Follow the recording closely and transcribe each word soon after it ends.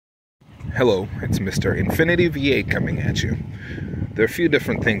Hello, it's Mr. Infinity V8 coming at you. There are a few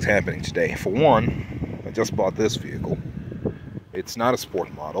different things happening today. For one, I just bought this vehicle. It's not a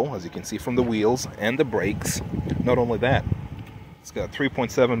sport model, as you can see from the wheels and the brakes. Not only that, it's got a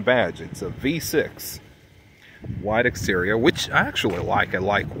 3.7 badge. It's a V6 wide exterior, which I actually like. I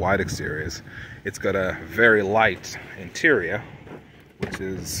like wide exteriors. It's got a very light interior, which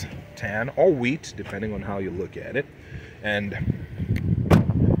is tan or wheat, depending on how you look at it. And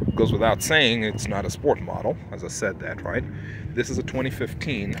goes without saying, it's not a sport model, as I said that, right? This is a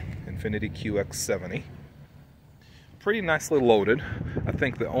 2015 Infiniti QX70. Pretty nicely loaded. I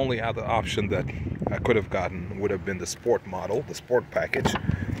think the only other option that I could have gotten would have been the sport model, the sport package.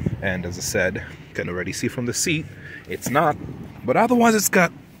 And as I said, you can already see from the seat, it's not. But otherwise, it's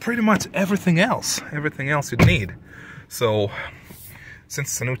got pretty much everything else you'd need. So, since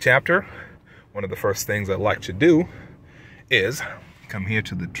it's a new chapter, one of the first things I'd like to do is come here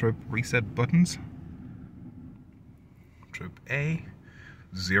to the trip reset buttons. Trip A,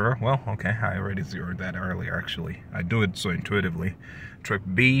 0. Well, okay, I already zeroed that earlier, actually. I do it so intuitively. Trip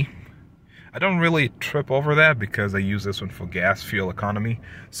B, I don't really trip over that because I use this one for gas fuel economy,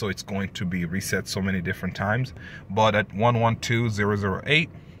 so it's going to be reset so many different times. But at 112008,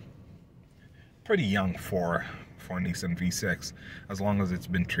 pretty young for a Nissan V6, as long as it's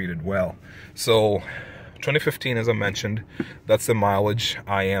been treated well. So 2015, as I mentioned, that's the mileage.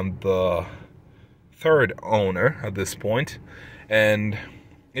 I am the third owner at this point, and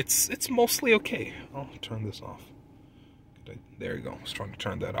it's mostly okay. I'll turn this off. There you go. I was trying to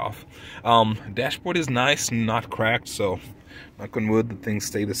turn that off. Dashboard is nice, not cracked, so knock on wood, the things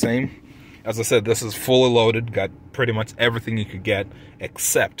stay the same. As I said, this is fully loaded, got pretty much everything you could get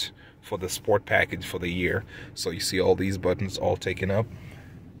except for the sport package for the year. So you see all these buttons all taken up.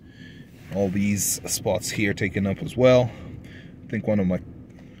 All these spots here taken up as well. I think one of my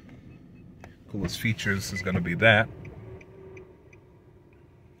coolest features is going to be that.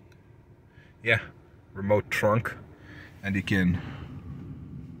 Yeah, remote trunk. And you can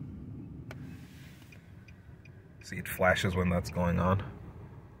see it flashes when that's going on.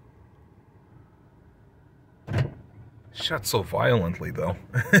 Shut so violently though.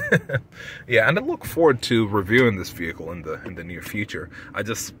 Yeah, and I look forward to reviewing this vehicle in the near future. I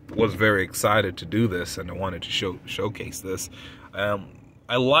just was very excited to do this, and I wanted to showcase this. One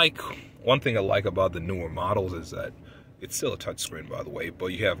thing I like about the newer models is that it's still a touchscreen, by the way, but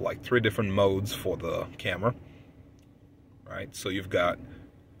you have like 3 different modes for the camera. Right, so you've got,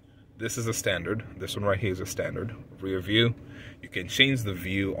 this is a standard, this one right here is a standard rear view. You can change the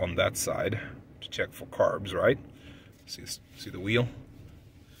view on that side to check for carbs, right? See the wheel?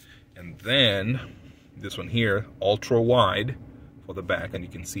 And then this one here, ultra wide for the back, and you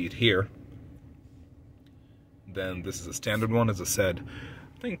can see it here. Then this is a standard one, as I said.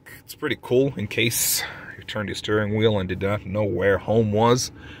 I think it's pretty cool in case you turned your steering wheel and did not know where home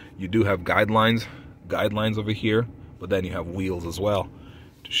was. You do have guidelines over here. But then you have wheels as well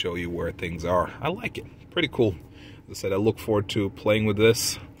to show you where things are. I like it. Pretty cool. As I said, I look forward to playing with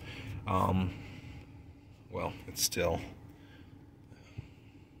this. Well, it's still...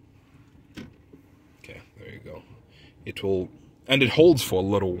 Okay, there you go. It will... And it holds for a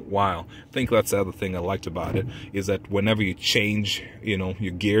little while. I think that's the other thing I liked about it, is that whenever you change, your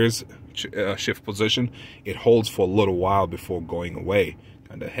gears, shift position, it holds for a little while before going away.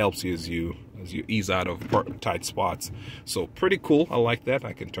 And it helps you as you ease out of tight spots. So pretty cool. I like that.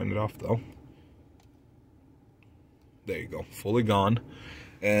 I can turn it off though. There you go. Fully gone.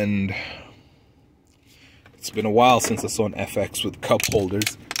 And it's been a while since I saw an FX with cup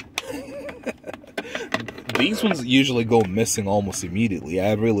holders. These ones usually go missing almost immediately.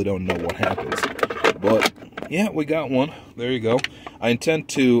 I really don't know what happens. But yeah, we got one. There you go. I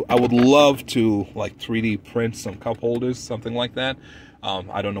would love to like 3D print some cup holders, something like that.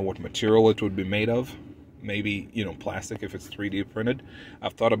 I don't know what material it would be made of. Maybe, plastic if it's 3D printed.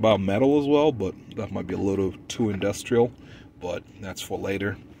 I've thought about metal as well, but that might be a little too industrial. But that's for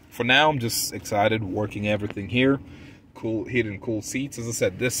later. For now, I'm just excited working everything here. Cool, heated and cool seats. As I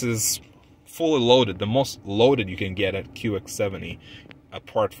said, this is fully loaded. The most loaded you can get at QX70,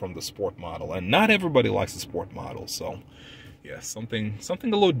 apart from the sport model. And not everybody likes the sport model, so yeah, something a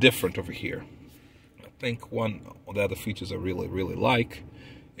little different over here. I think one of the other features I really like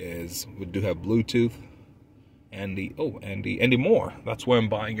is we do have Bluetooth. Andy Moore. That's where I'm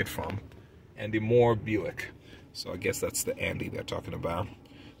buying it from. Andy Moore Buick. So I guess that's the Andy they're talking about.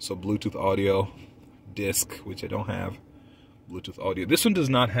 So Bluetooth audio, disc, which I don't have. Bluetooth audio. This one does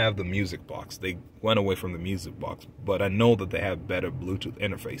not have the music box. They went away from the music box, but I know that they have better Bluetooth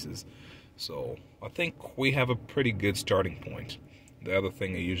interfaces. So I think we have a pretty good starting point. The other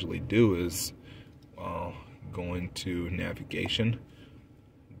thing I usually do is go into navigation,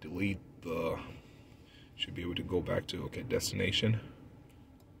 delete the, should be able to go back to, okay, destination,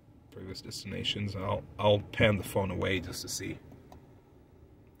 previous destinations. I'll pan the phone away just to see.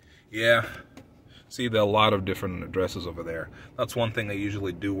 Yeah, see, there are a lot of different addresses over there. That's one thing I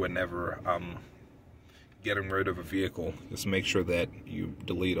usually do whenever I'm getting rid of a vehicle, is make sure that you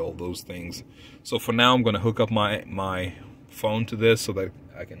delete all those things. So for now, I'm going to hook up my phone to this so that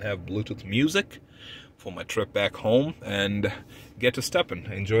I can have Bluetooth music for my trip back home and get to stepping.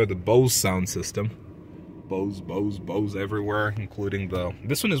 Enjoy the Bose sound system. Bose everywhere, including the,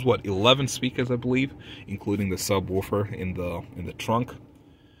 this one is what, 11 speakers, I believe, including the subwoofer in the trunk.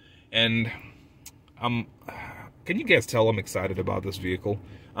 And can you guys tell I'm excited about this vehicle?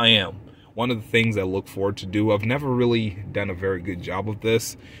 I am. One of the things I look forward to do, I've never really done a very good job of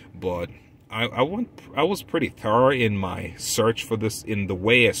this, but I was pretty thorough in my search for this, in the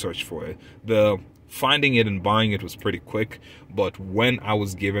way I searched for it. The finding it and buying it was pretty quick, but when I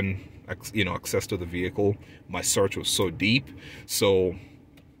was given, you know, access to the vehicle, my search was so deep. So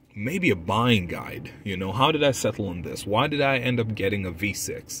maybe a buying guide, you know, how did I settle on this? Why did I end up getting a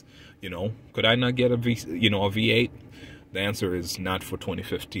V6? You know, could I not get a V8? The answer is not for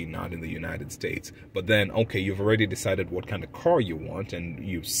 2015, not in the United States. But then, okay, you've already decided what kind of car you want and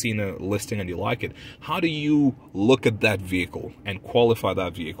you've seen a listing and you like it. How do you look at that vehicle and qualify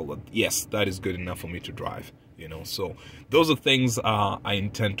that vehicle that, yes, that is good enough for me to drive? You know, so those are things I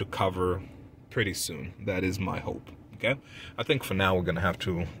intend to cover pretty soon. That is my hope, okay? I think for now we're going to have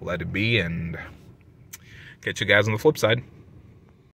to let it be and catch you guys on the flip side.